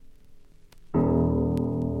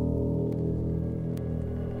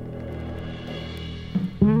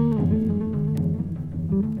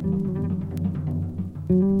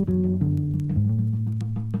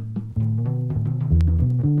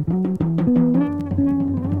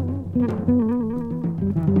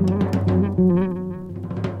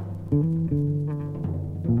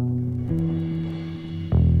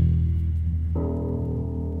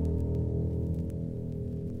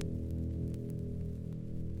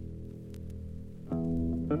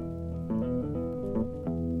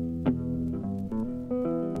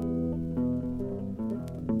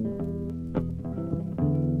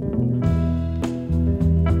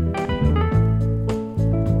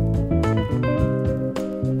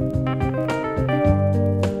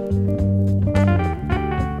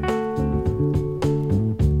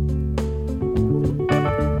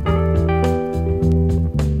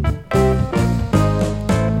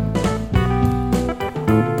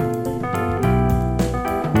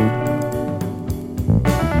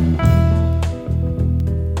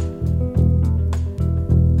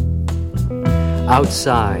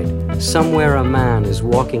Outside, somewhere a man is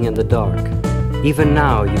walking in the dark. Even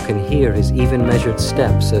now you can hear his even-measured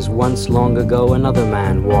steps as once long ago another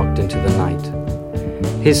man walked into the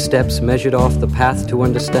night. His steps measured off the path to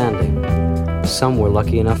understanding. Some were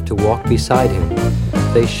lucky enough to walk beside him.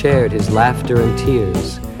 They shared his laughter and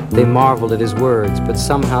tears. They marveled at his words, but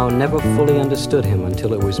somehow never fully understood him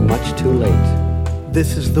until it was much too late.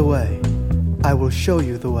 This is the way. I will show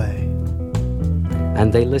you the way.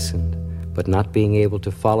 And they listened, but not being able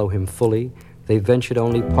to follow him fully, they ventured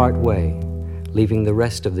only part way, leaving the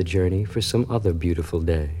rest of the journey for some other beautiful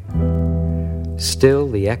day. Still,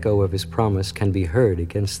 the echo of his promise can be heard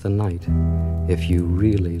against the night if you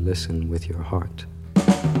really listen with your heart.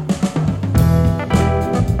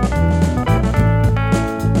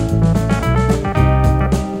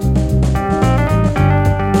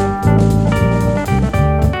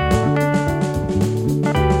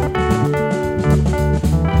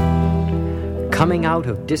 Coming out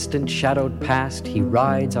of distant shadowed past, he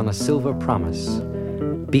rides on a silver promise.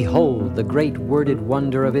 Behold the great worded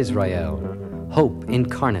wonder of Israel, hope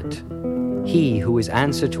incarnate. He who is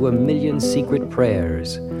answer to 1,000,000 secret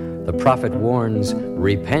prayers. The prophet warns,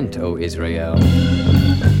 repent, O Israel.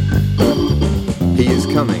 He is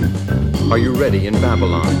coming. Are you ready in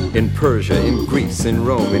Babylon, in Persia, in Greece, in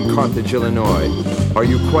Rome, in Carthage, Illinois? Are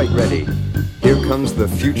you quite ready? Here comes the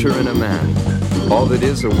future in a man. All that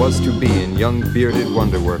is or was to be in young bearded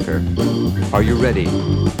wonder worker. Are you ready?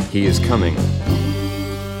 He is coming.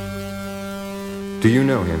 Do you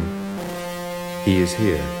know him? He is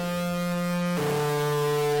here.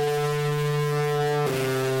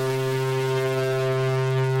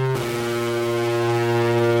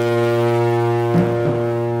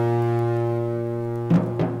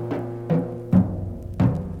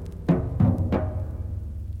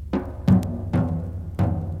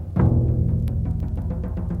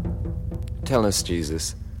 Tell us,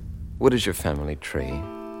 Jesus, what is your family tree?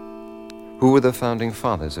 Who were the founding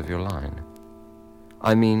fathers of your line?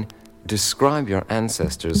 I mean, describe your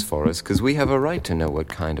ancestors for us, because we have a right to know what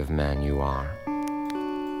kind of man you are.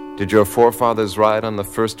 Did your forefathers ride on the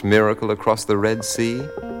first miracle across the Red Sea?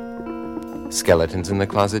 Skeletons in the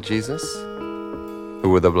closet, Jesus? Who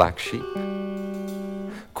were the black sheep?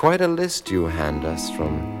 Quite a list you hand us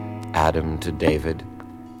from Adam to David,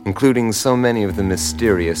 including so many of the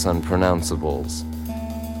mysterious unpronounceables.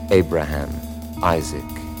 Abraham,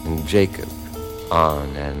 Isaac, and Jacob,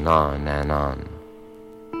 on and on and on.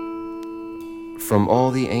 From all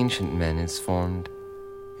the ancient men is formed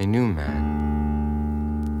a new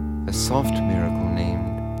man, a soft miracle named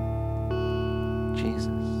Jesus.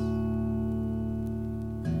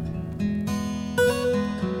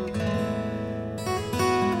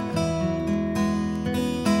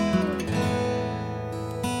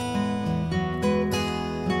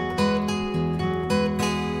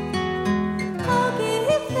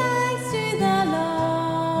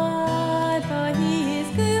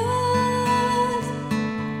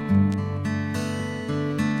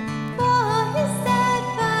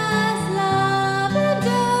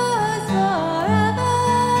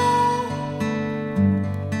 Forever.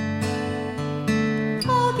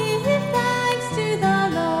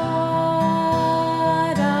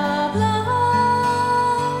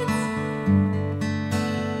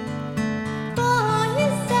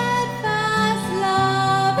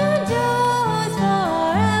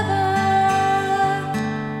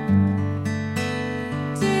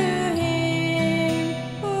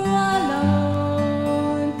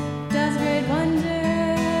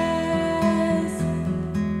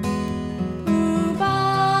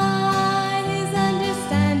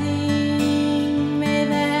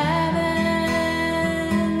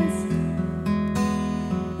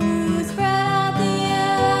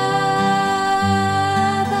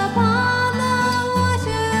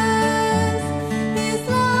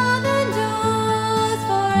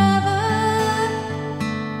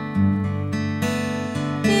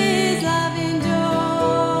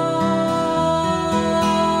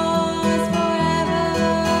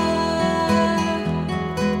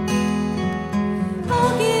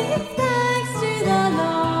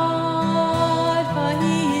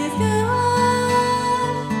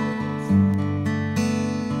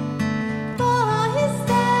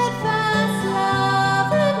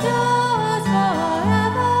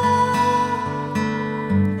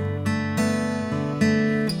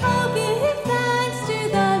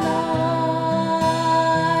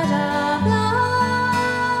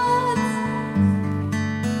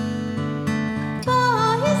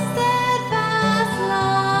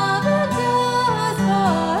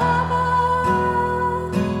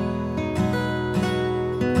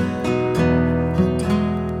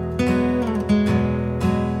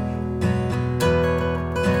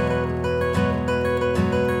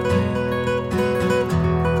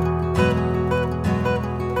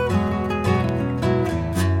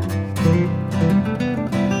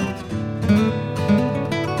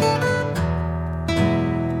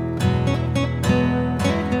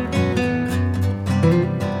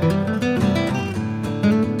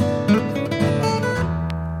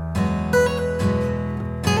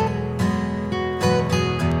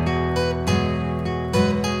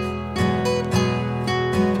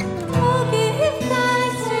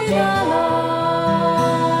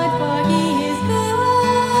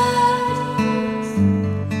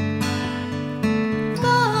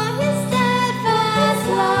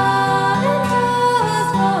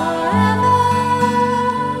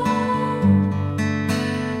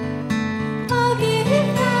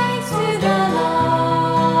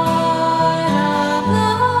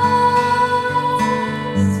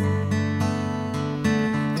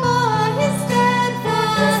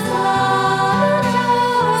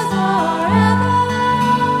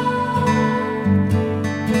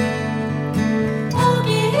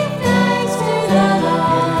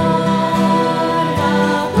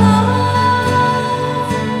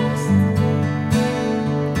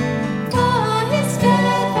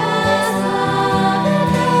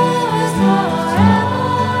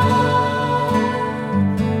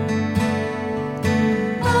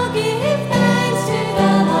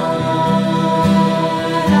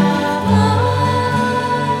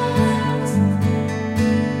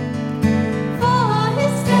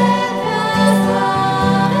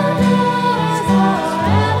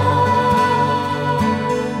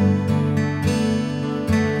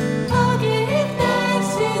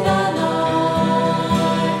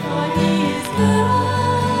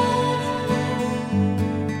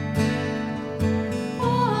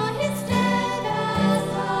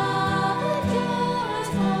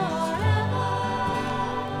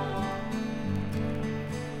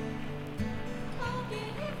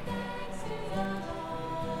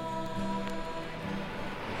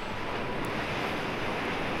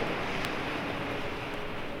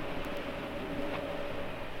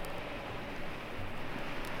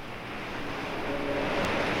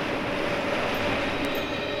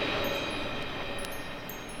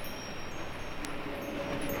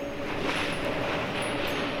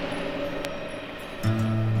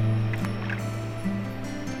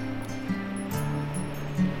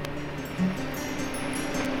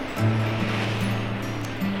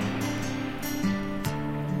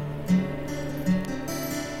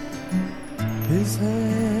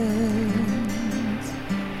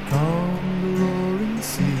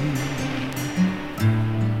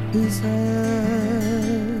 His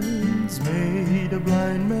hands made a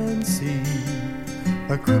blind man see.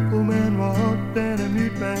 A crippled man walked and a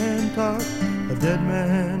mute man talked. A dead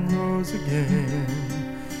man rose again,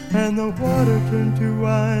 and the water turned to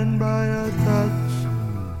wine by a touch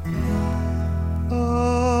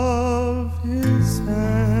of his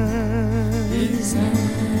hand. His hand.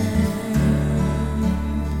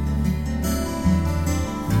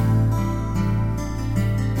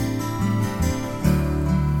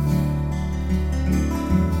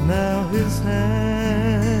 Now his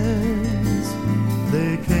hands,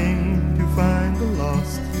 they came to find the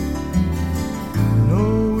lost,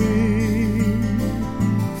 knowing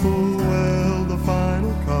full well the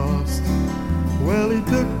final cost. Well, he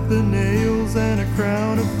took the nails and a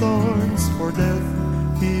crown of thorns, for death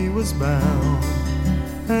he was bound,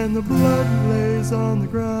 and the blood lays on the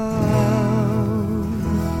ground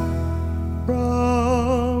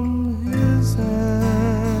from his hand.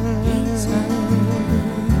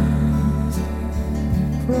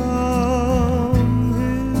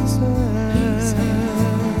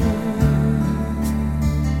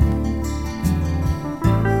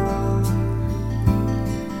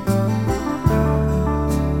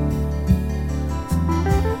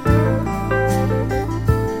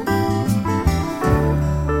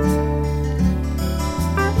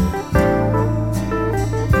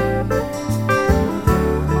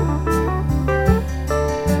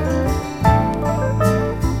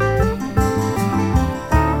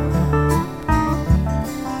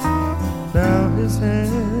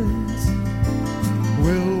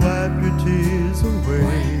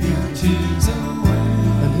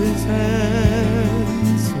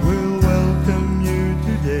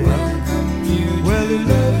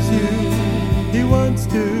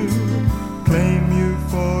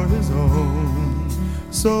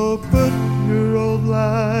 So put your old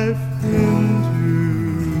life into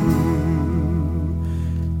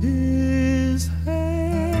his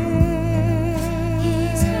hand.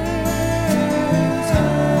 His hand.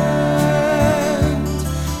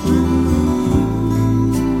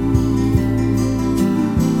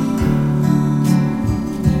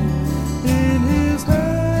 In his hand.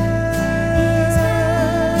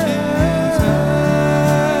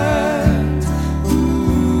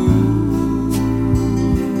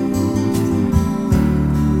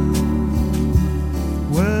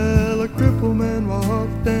 Well, a crippled man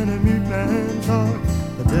walked and a mute man talked.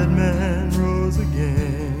 A dead man rose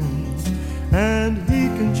again, and he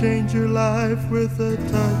can change your life with a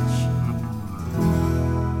touch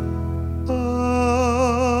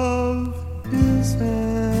of his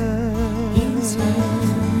hand. His hand.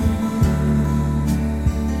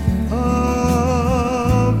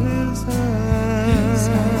 Of his hand. His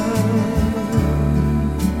hand.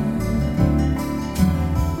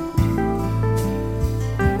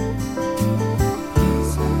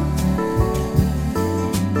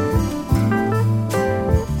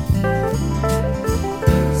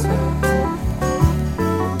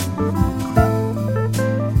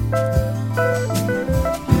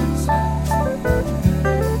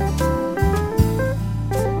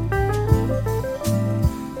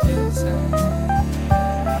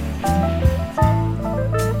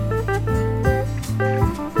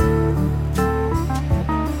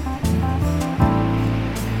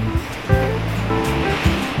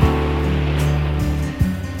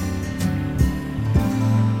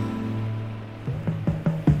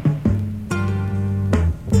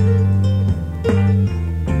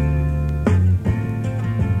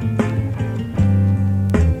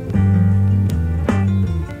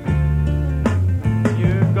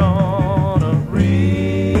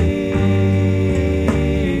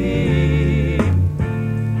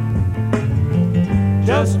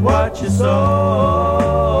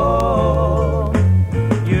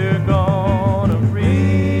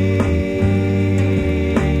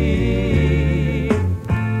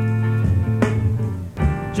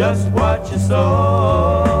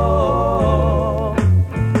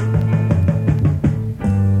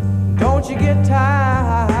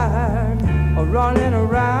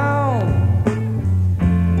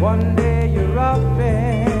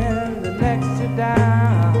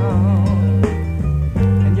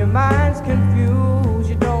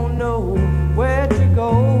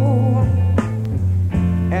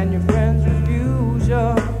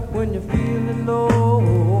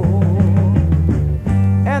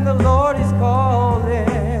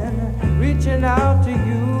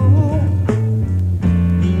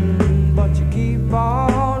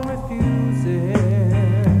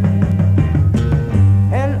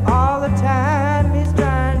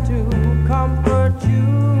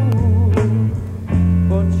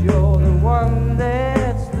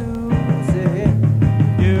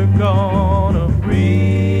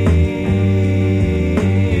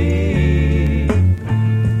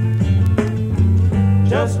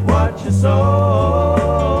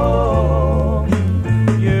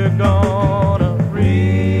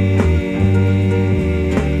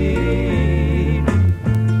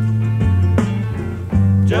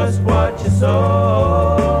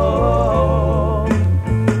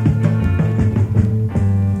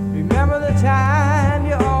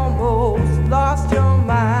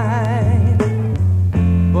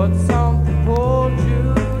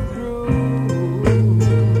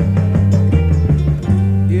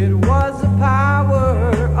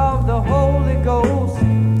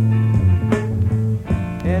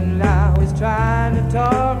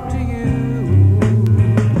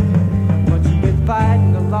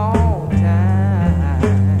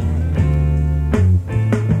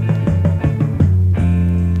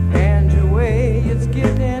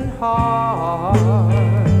 heart.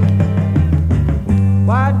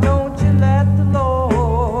 Why don't you let the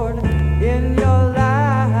Lord in your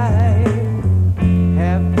life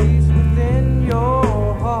have peace within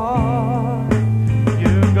your heart?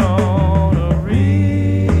 You're gonna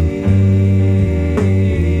reap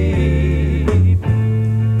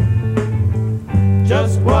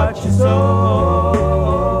just what you sow.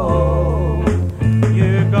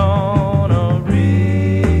 You're gonna reap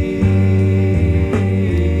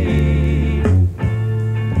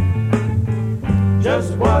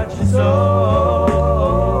just what you sow.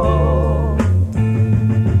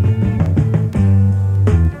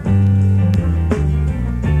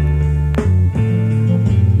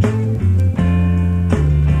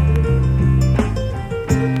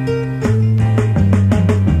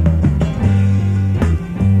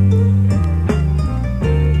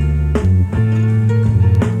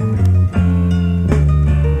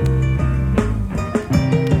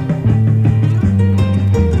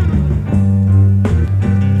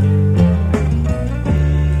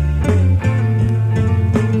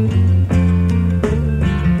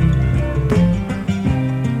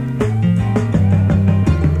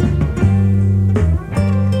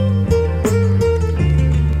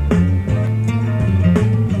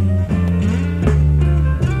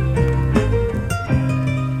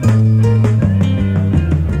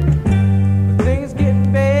 Things get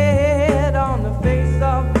bad on the face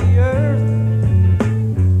of the earth,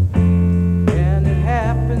 and it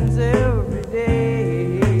happens every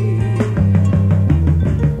day.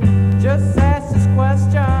 Just ask this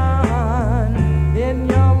question in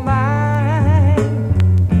your mind: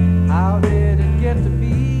 how did it get to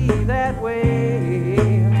be that way?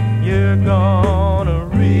 You're gonna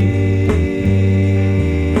reap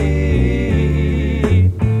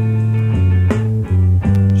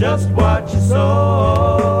just what you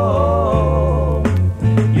sow.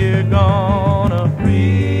 You're gonna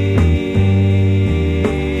reap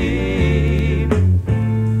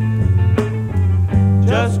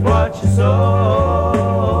just what you sow.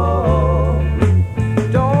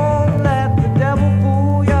 Don't let the devil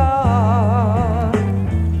fool ya.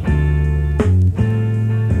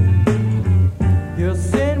 Your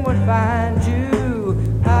sin would find you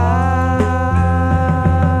out.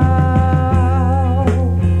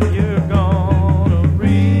 You're gonna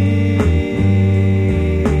reap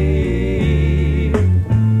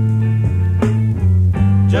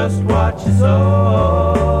just what you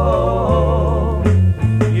sow.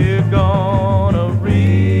 You're gonna reap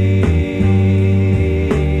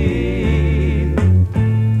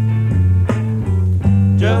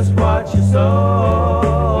just what you sow.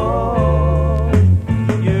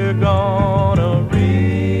 You're gonna reap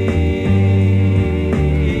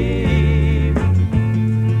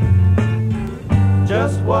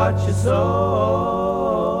just what you sow.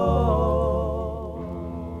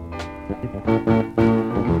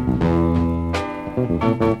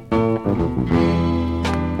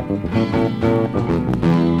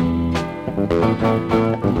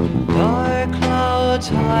 Dark clouds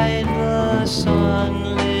hide the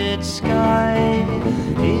sunlit sky.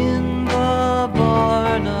 In the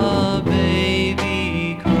barn a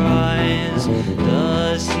baby cries.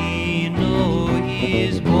 Does he know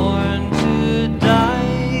he's born to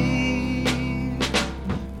die?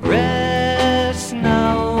 Rest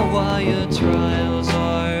now while your trials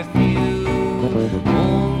are few.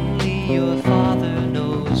 Only your Father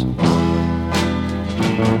knows why.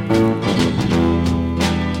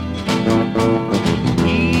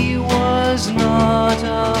 He was not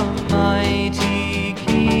a mighty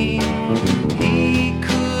king. He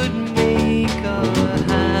could make a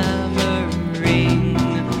hammer ring,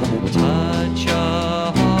 touch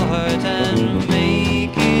a heart and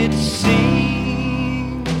make it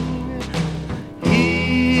sing.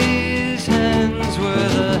 His hands were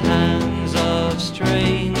the hands of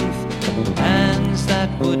strength, hands that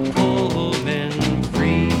would pull men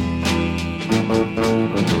free.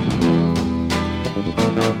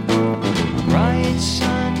 Bright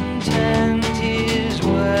sun tanned his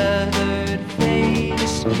weathered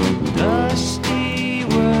face. Dusty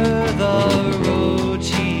were the roads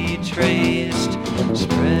he traced,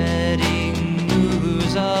 spreading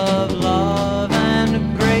news of love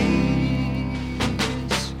and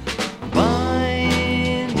grace,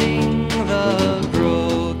 binding the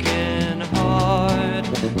broken heart,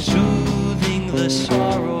 soothing the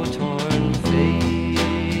sorrow-torn face.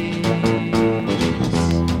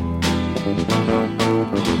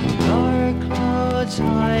 Dark clouds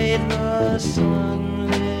hide the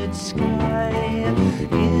sunlit sky.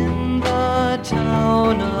 In the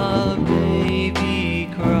town a baby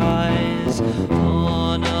cries.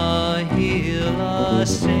 On a hill a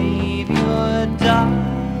saint Savior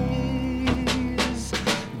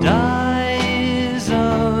dies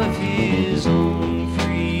of his own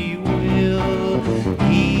free will.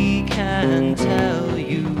 He can tell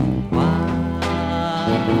you why.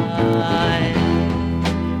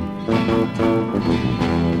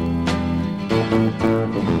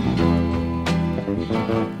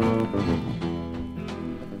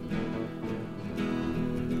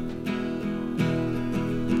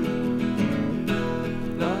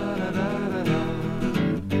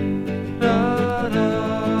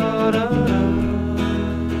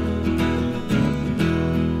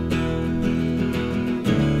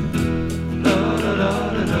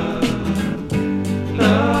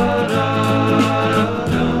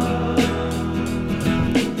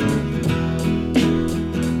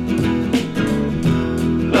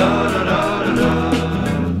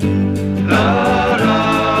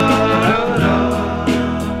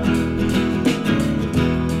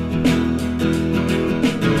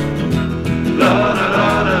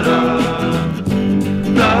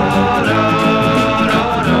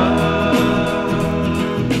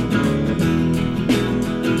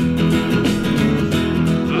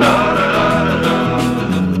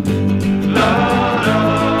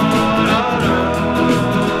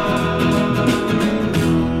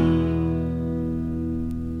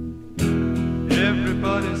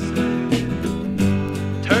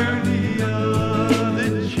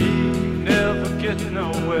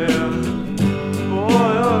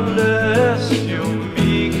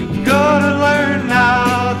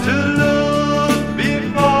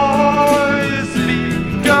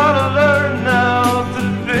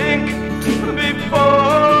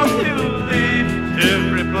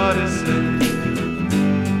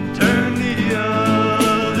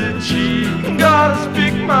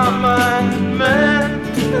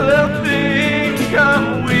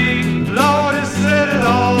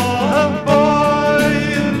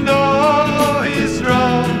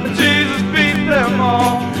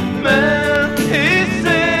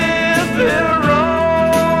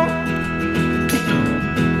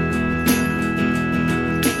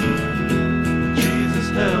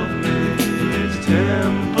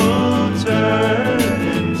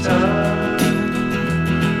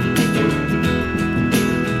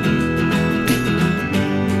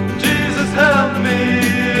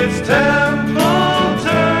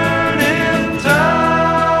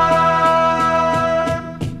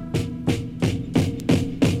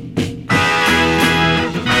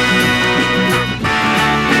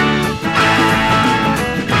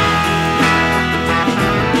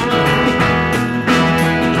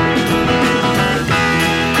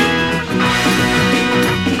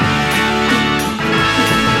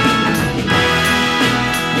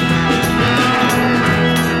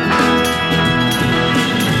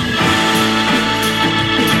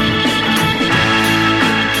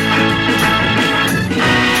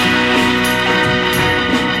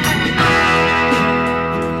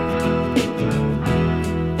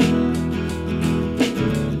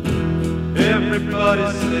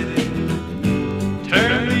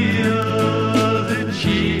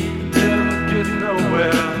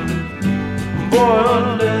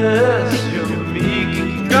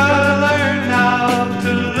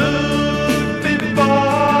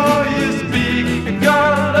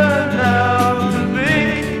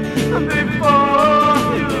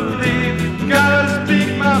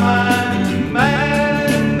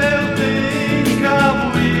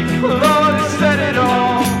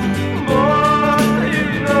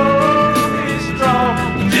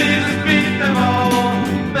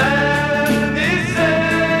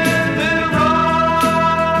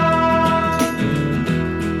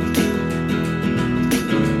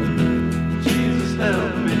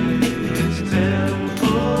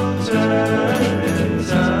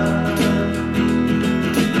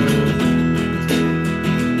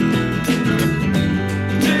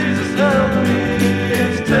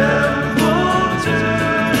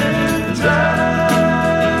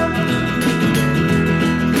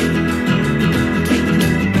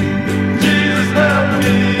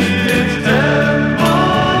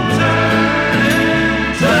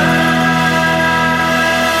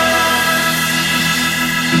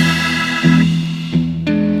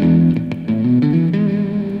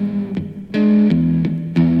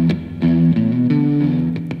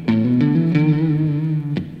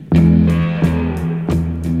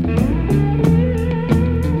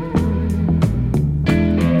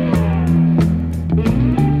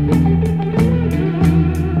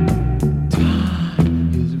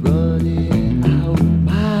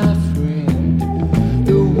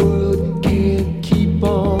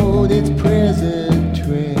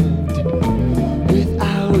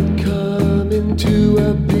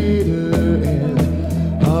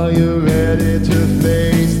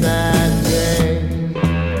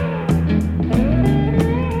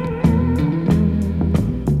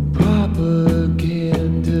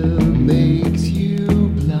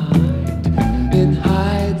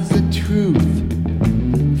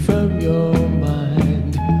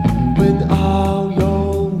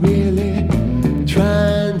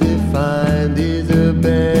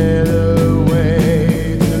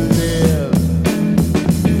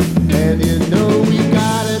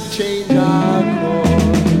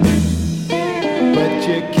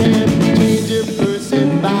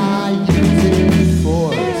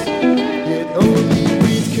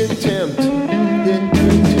 then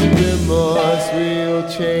turn to remorse. Real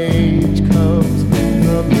change comes from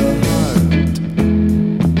the heart.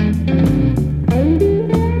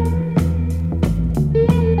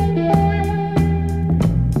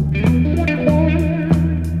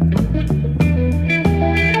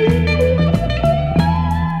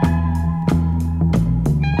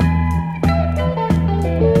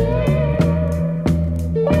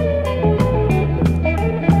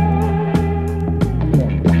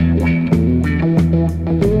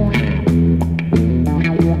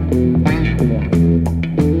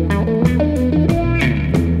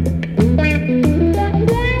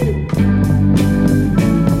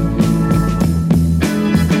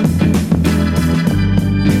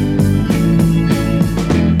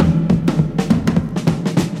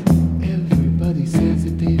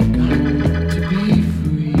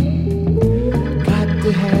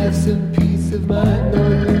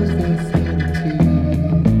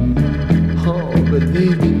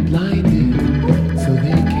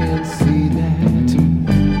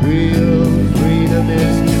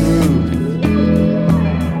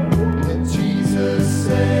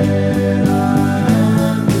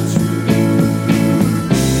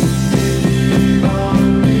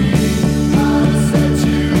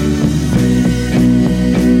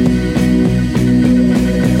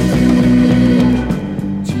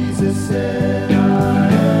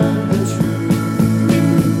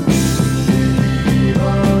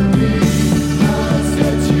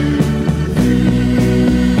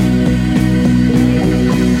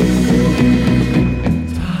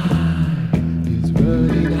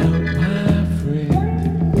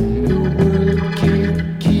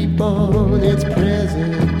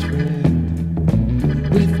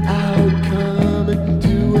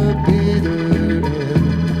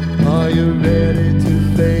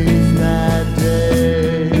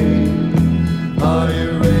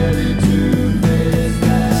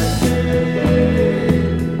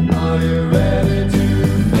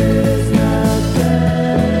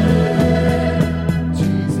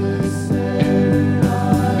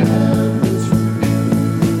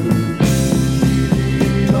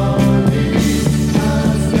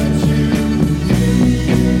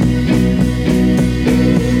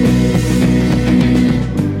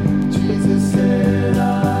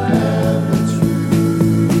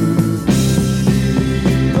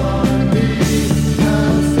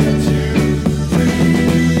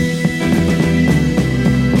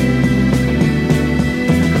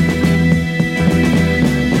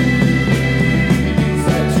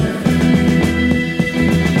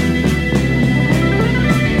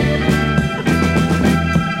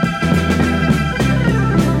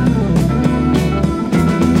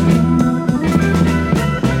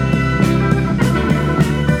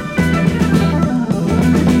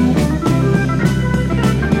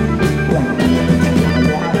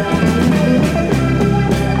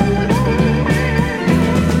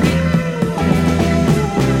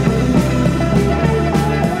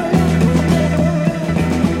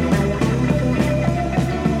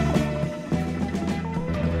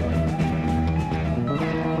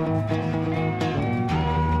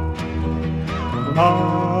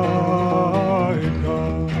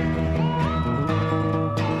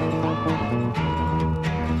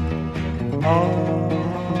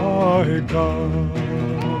 My God,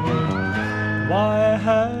 why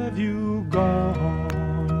have you gone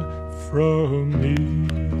from me?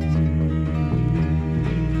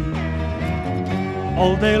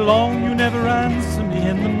 All day long you never answer me.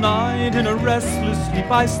 In the night, in a restless sleep,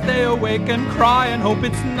 I stay awake and cry and hope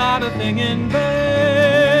it's not a thing in vain.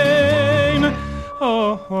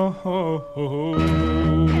 Oh, oh, oh, oh.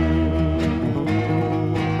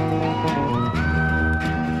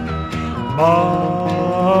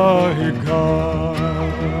 My God,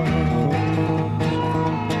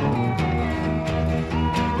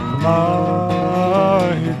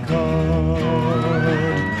 my God,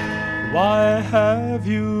 why have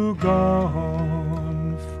you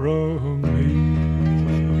gone from me?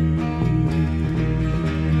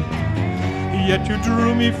 Yet you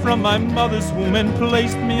drew me from my mother's womb and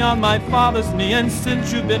placed me on my father's knee. And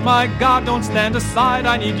since you've been my God, don't stand aside,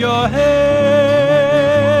 I need your help.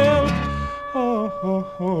 Oh, oh,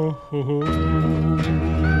 oh, oh.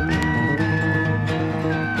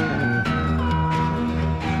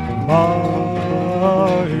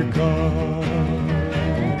 My God,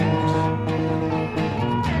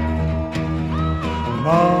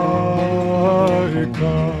 my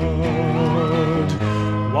God,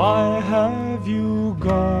 why have you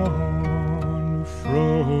gone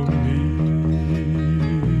from me?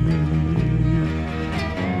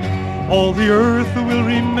 All the earth will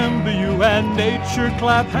remember you, and nature rapture,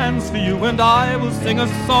 clap hands for you, and I will sing a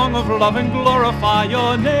song of love and glorify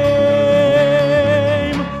your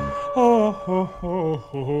name. Oh, ho, ho,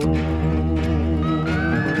 ho.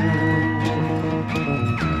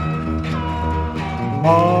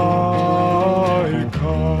 My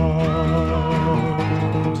God,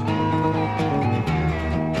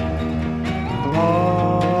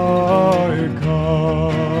 my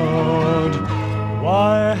God,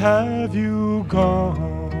 why have you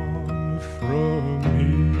gone from me?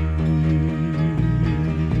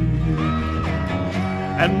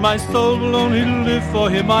 And my soul will only live for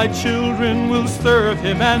him, my children will serve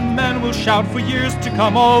him, and men will shout for years to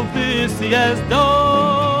come, all this he has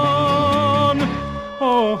done.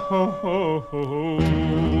 Oh, ho, ho, ho, ho.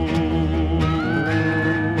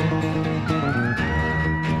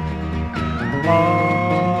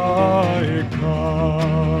 My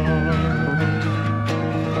God,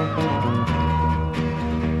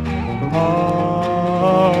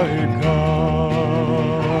 my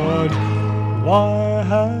God, why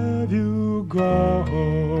have you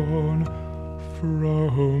gone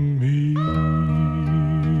from me?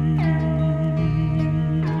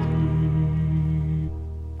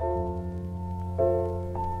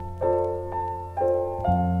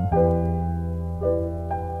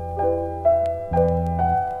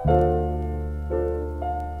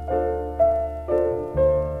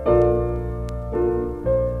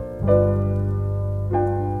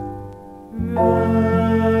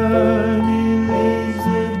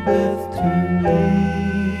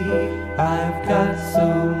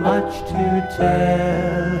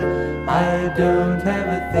 I don't have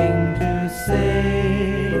a thing to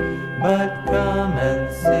say, but come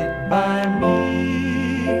and sit by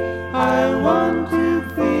me. I want to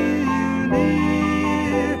feel you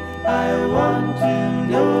near, I want to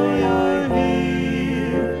know you're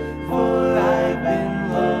here, for I've been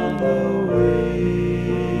long away.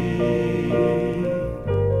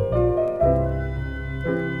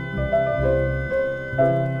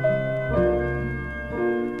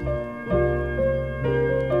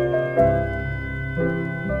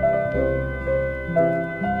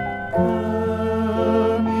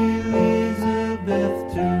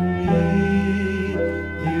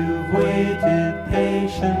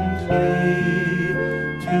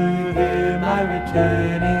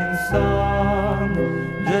 Returning song,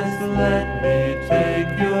 just let me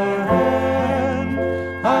take your hand.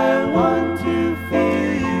 I want to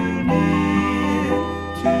feel you near,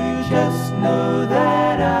 to just know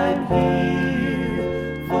that I'm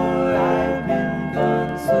here, for I've been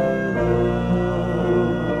gone so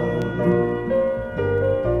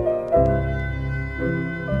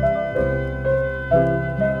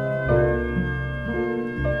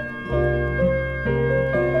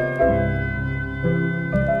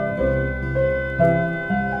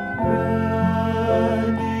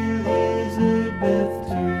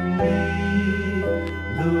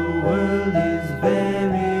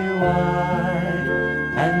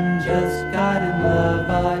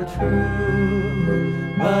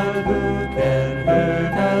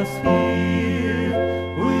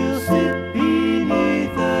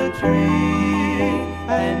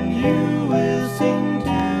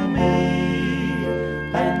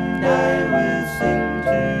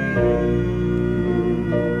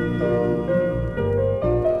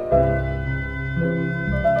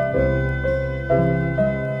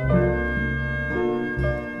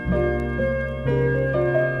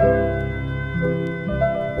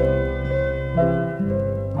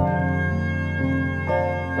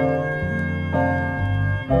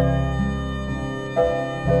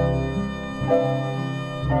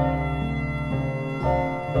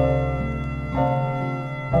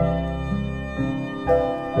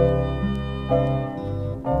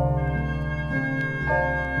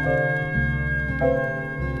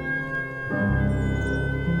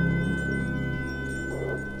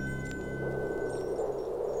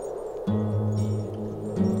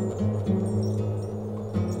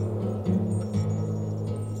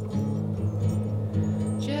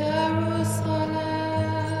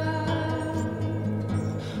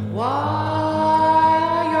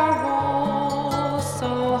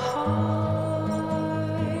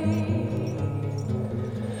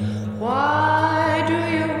Why do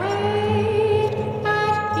you wait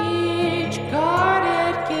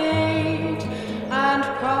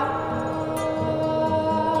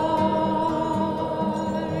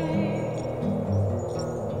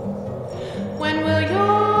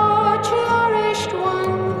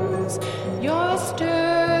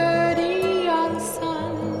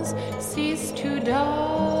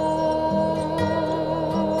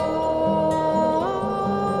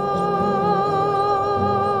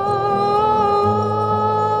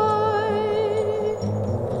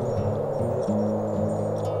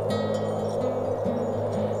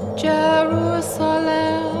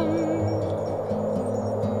Jerusalem,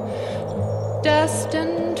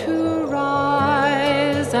 destined to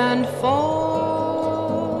rise and fall,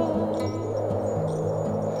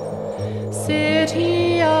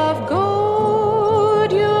 city of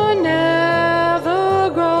gold, you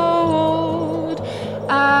never grow old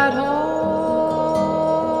at all.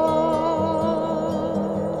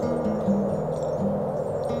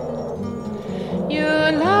 You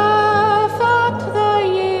laugh at the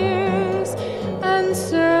years,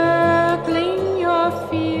 encircling your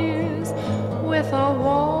fears with a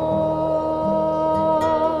wall.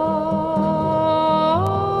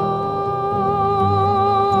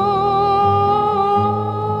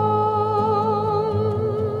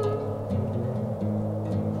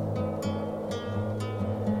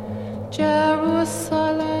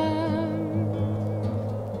 Jerusalem,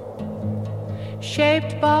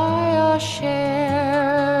 shaped by a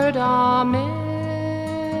shared amen,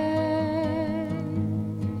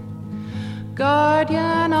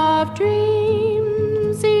 guardian of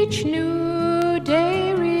dreams, each new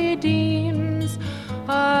day redeems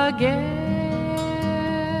again.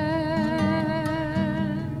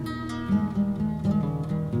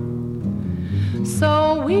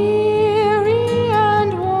 So weary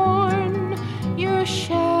and worn, you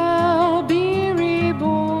shall be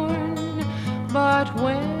reborn, but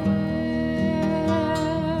when?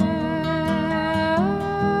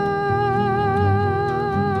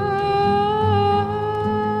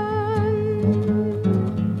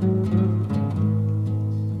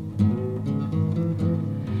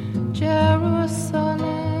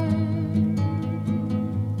 Jerusalem,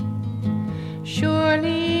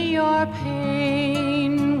 surely your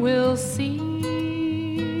pain will cease.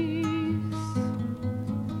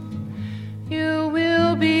 You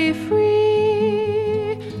will be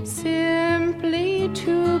free, simply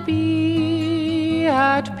to be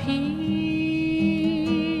at peace.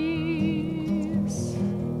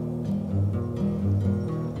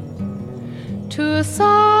 To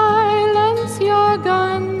silence your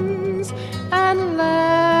guns and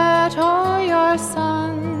let all your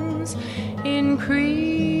sons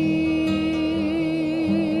increase.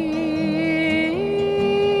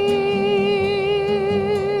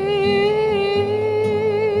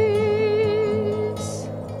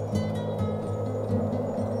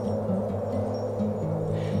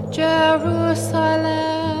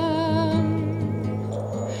 Jerusalem,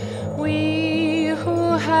 we who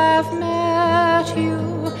have met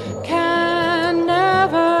you can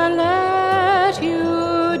never let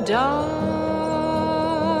you die.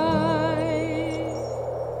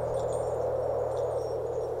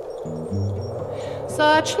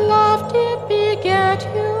 Such love did beget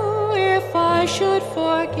you, if I should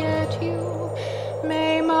forget you,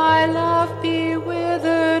 may my love be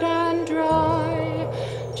withered and dry.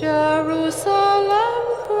 Jerusalem,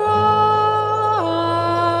 cry.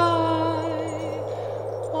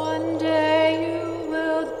 One day you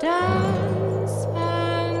will dance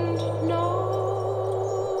and know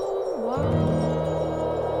why.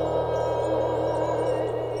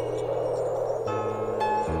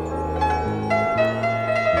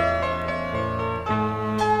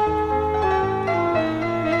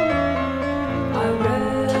 I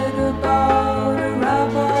read about a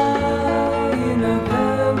rabbi in a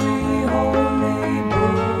very holy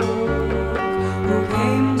book who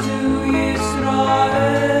came to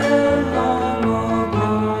Israel long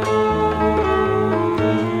ago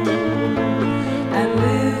and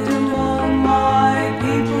lived among my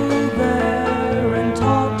people there and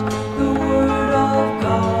taught the word of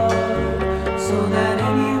God so that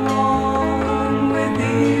anyone with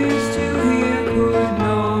ears to hear could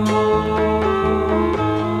know.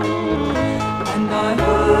 And I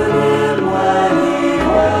heard him when he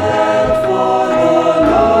wept for the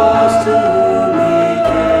lost to whom he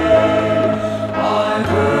came. I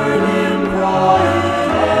heard him cry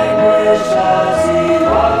in anguish as he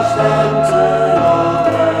watched them turn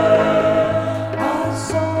away. I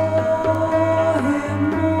saw him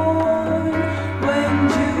mourn when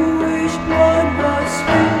Jewish blood was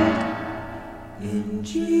spilled in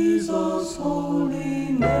Jesus' holy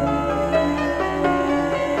name.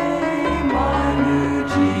 I knew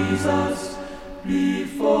Jesus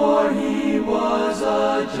before he was a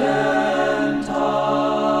Gentile.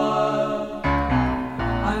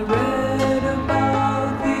 I read about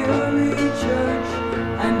the early church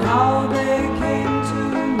and how they came to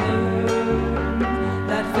learn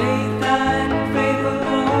that faith and faith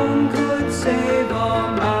alone could save a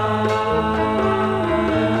man.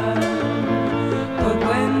 But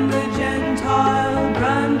when the Gentile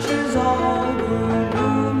branches all grew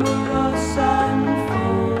numerous and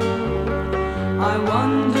full, I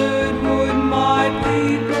wondered, would my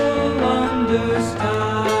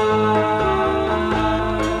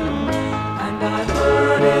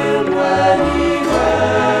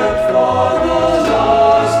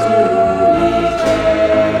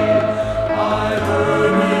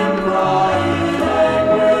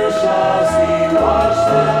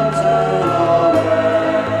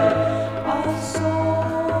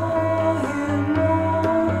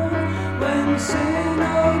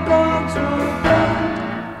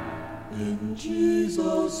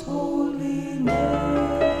Jesus' holy name.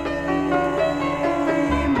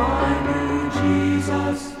 I knew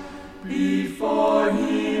Jesus before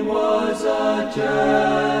he was a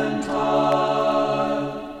Gentile,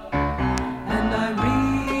 and I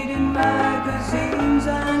read in magazines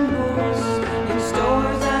and books, in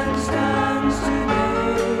stores and stands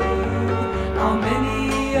today, how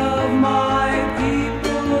many of my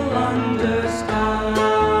people understand,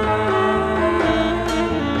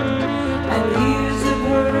 and ears have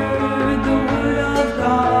heard the word of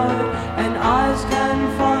God, and eyes can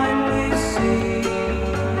finally see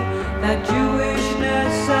that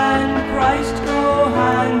Jewishness and Christ go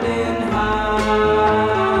hand in hand.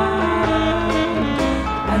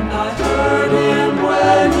 And I heard him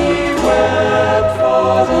when he wept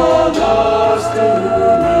for the lost to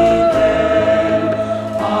whom he came.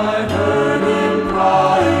 I heard him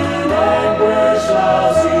cry in anguish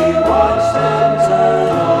as he watched them turn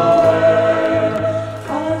away.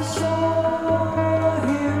 I saw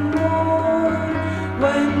him mourn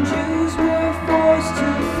when Jews were forced to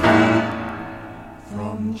flee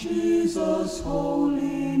from Jesus'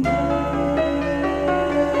 holy name.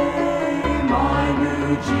 I knew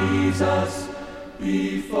Jesus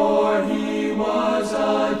before he was a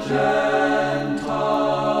Gentile.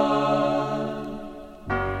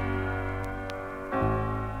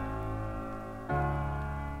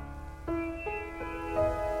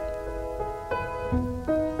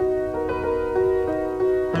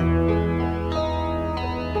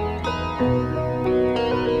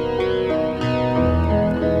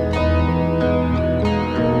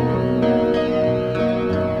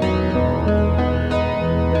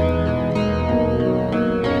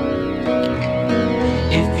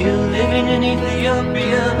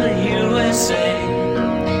 Ethiopia, the USA.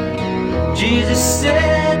 Jesus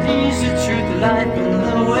said he's the truth, the life, and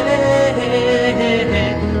the way.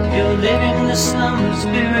 You're living in the slum of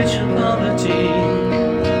spiritual poverty.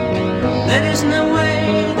 There is no way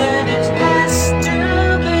that it has to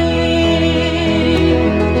be,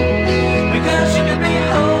 because you could be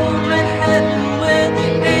home in heaven where the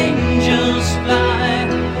angels fly,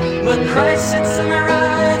 where Christ sits on the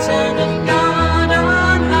right hand of God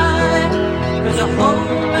on high. There's a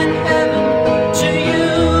home in heaven to you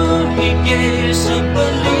he gave, so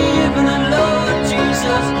believe in the Lord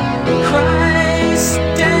Jesus Christ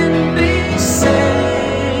and be saved.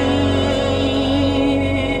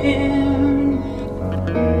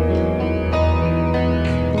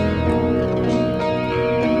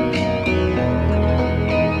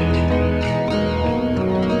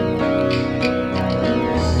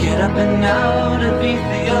 Get up and out of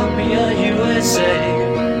Ethiopia, USA.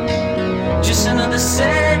 Just another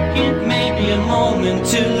second, maybe a moment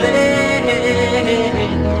too late.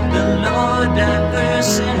 The Lord died for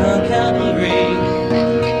sin on Calvary,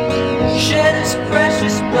 shed his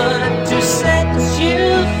precious blood to set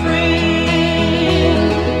you free,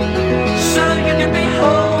 so you can be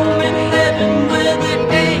home in heaven where the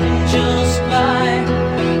angels fly,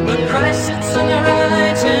 where Christ sits on the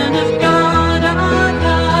right hand of God on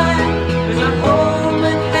high. There's a home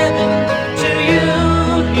in heaven to you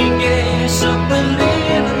he gave, so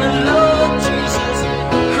believe in the Lord Jesus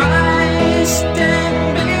Christ and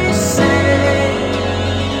be saved.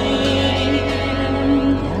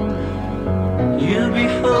 You'll be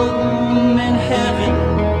home in heaven,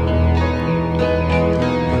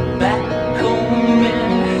 back home in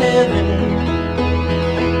heaven.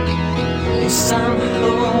 Yes, I'm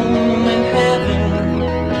home in heaven.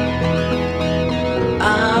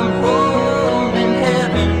 I'm home in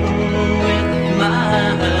heaven with my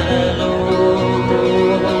Lord,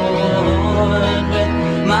 with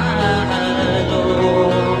my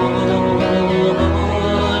Lord,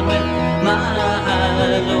 with my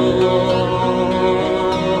Lord,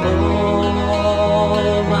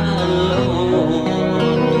 my Lord.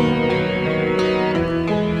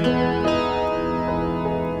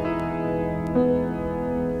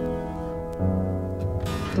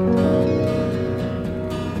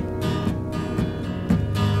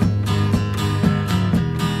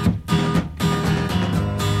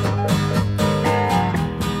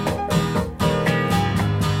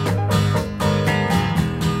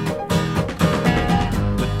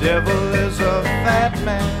 The devil is a fat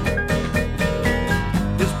man,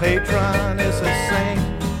 his patron is a saint.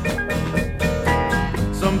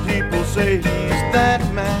 Some people say he's that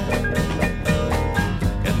man,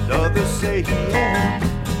 and others say he ain't.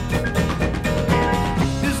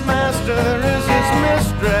 His master is his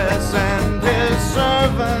mistress, and his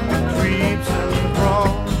servant creeps and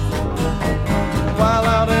crawls, while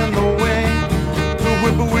out in the way the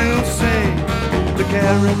whippoorwill sing the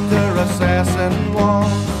character assassin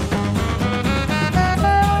walks.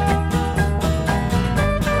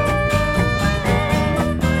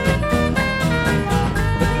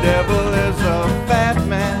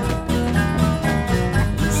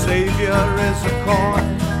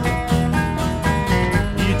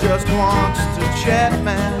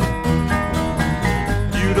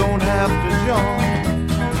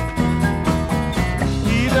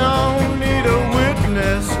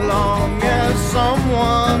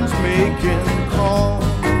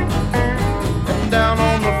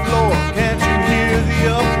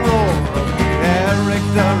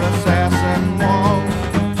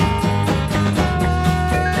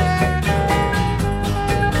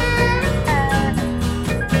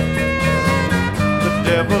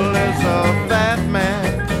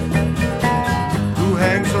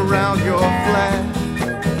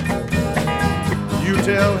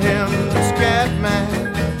 him the scat man.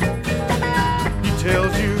 He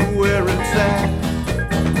tells you where it's at.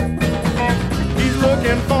 He's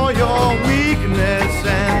looking for your weakness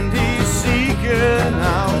and he's seeking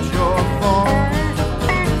out your fall.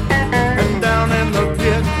 And down in the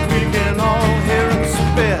pit we can all hear him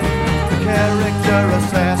spit the character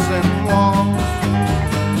assassin walls.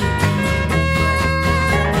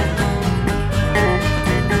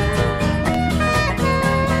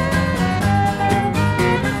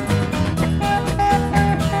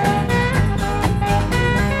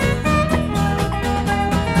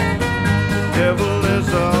 Devil is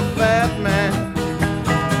a fat man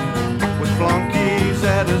with flunkies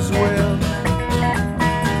at his will.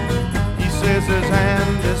 He says his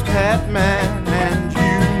hand is Batman and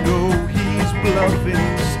you know he's bluffing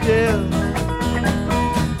still.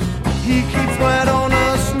 He keeps right on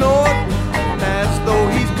a snort as though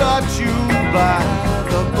he's got you by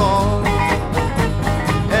the balls.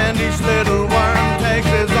 And each little worm takes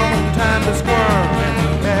his own time to squirm in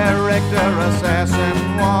the character assassin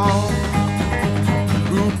wall.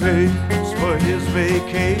 Who pays for his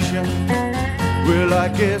vacation? Well, I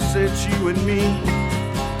guess it's you and me.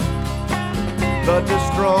 The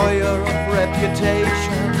destroyer of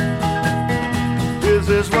reputation is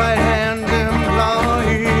his right-hand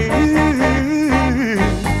employee.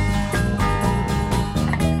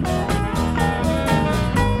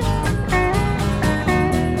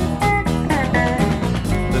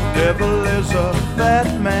 The devil is a fat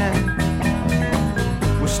man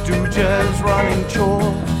with stooges running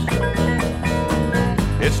chores.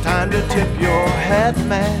 It's time to tip your hat,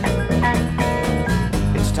 man.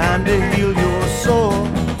 It's time to heal your soul.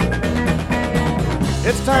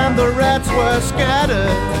 It's time the rats were scattered,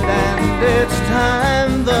 and it's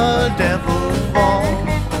time the devil falls.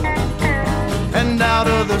 And out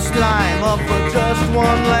of the slime, up for just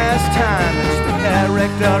one last time, it's the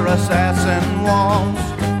character assassin walls.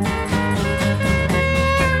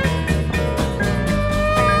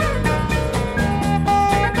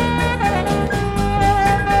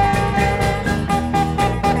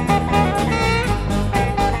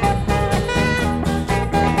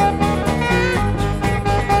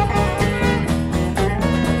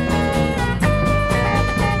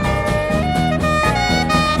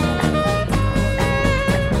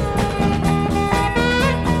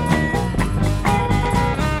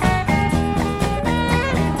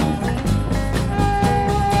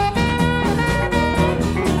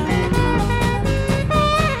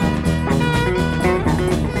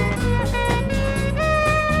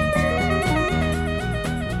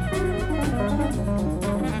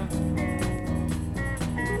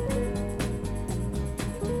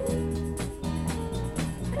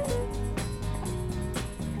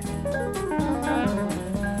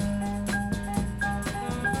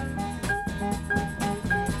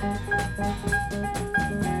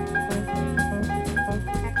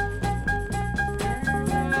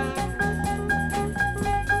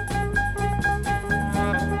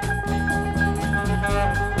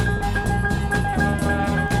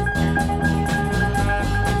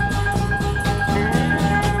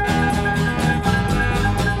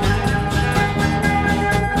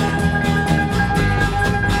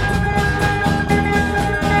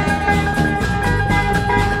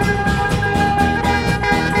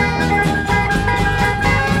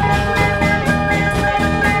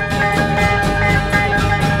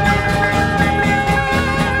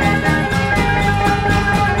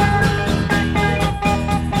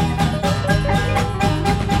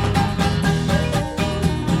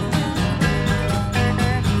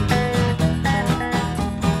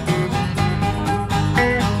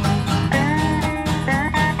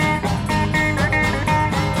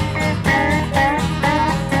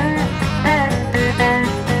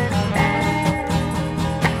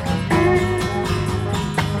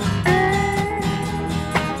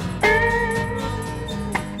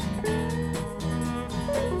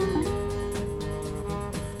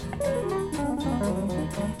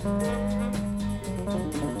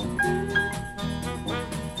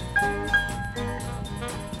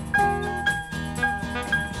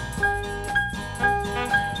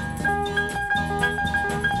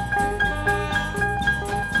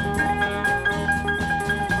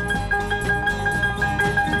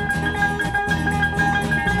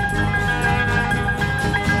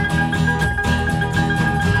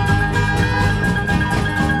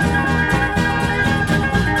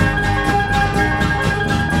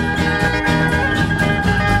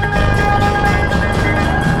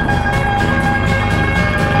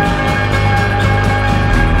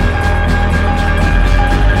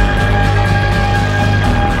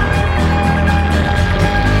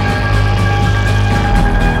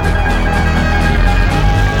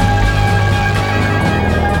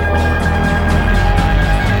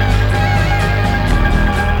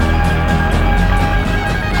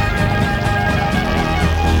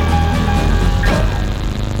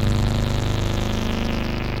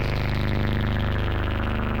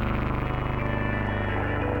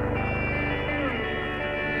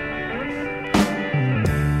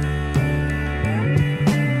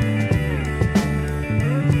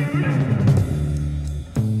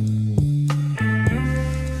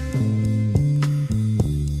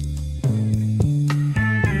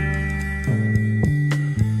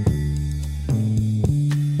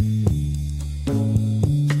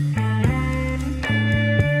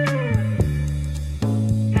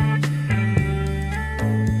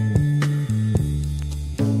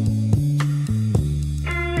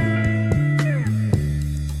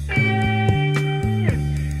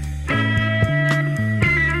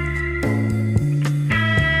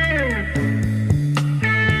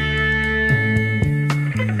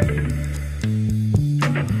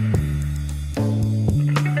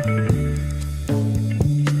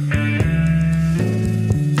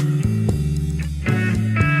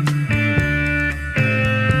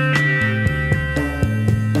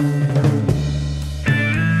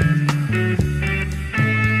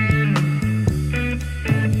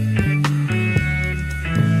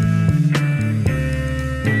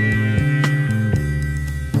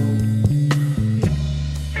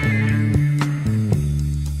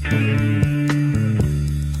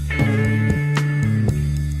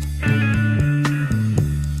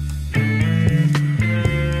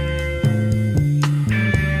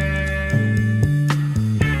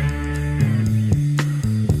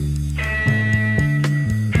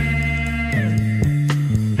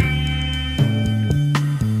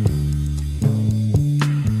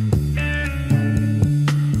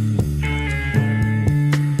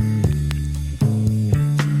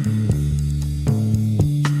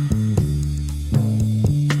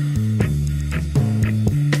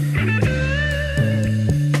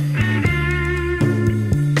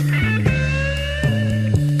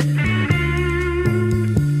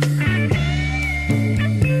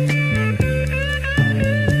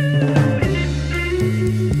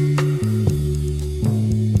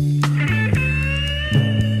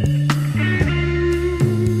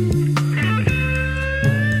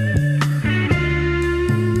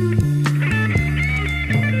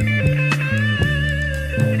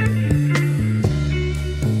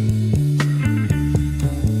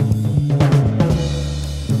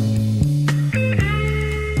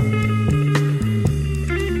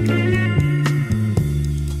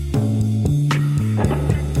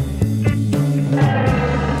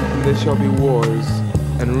 shall be wars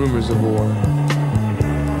and rumors of war.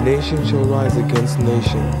 Nation shall rise against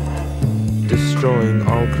nation, destroying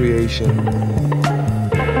all creation.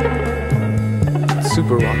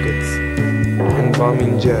 Super rockets and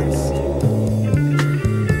bombing jets.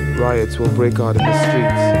 Riots will break out in the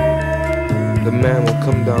streets. The man will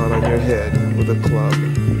come down on your head with a club.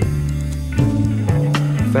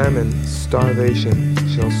 Famine, starvation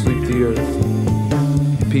shall sweep the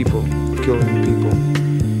earth. People killing people.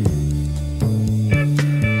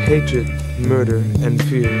 Hatred, murder, and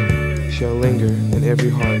fear shall linger in every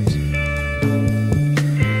heart.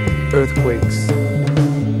 Earthquakes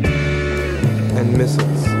and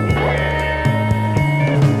missiles,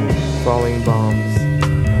 falling bombs.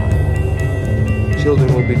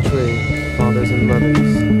 Children will betray fathers and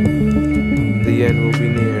mothers. The end will be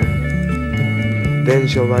near. Then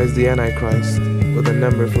shall rise the Antichrist with a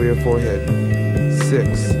number for your forehead,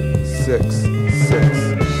 666,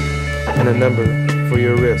 and a number for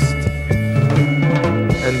your wrist.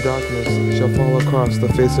 And darkness shall fall across the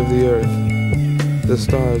face of the earth. The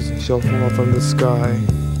stars shall fall from the sky.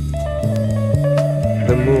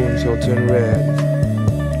 The moon shall turn red.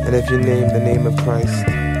 And if you name the name of Christ,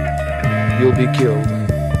 you'll be killed.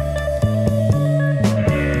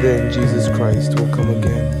 Then Jesus Christ will come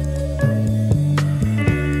again.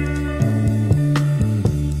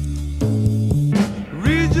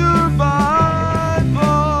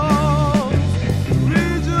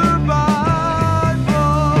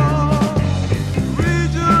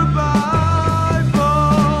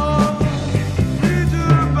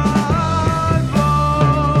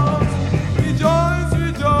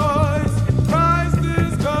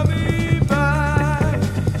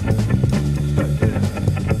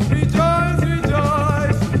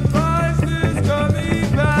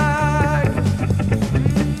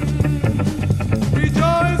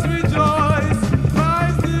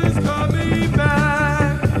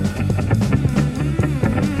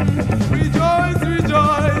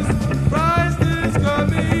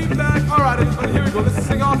 Here we go, let's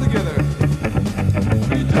sing all together.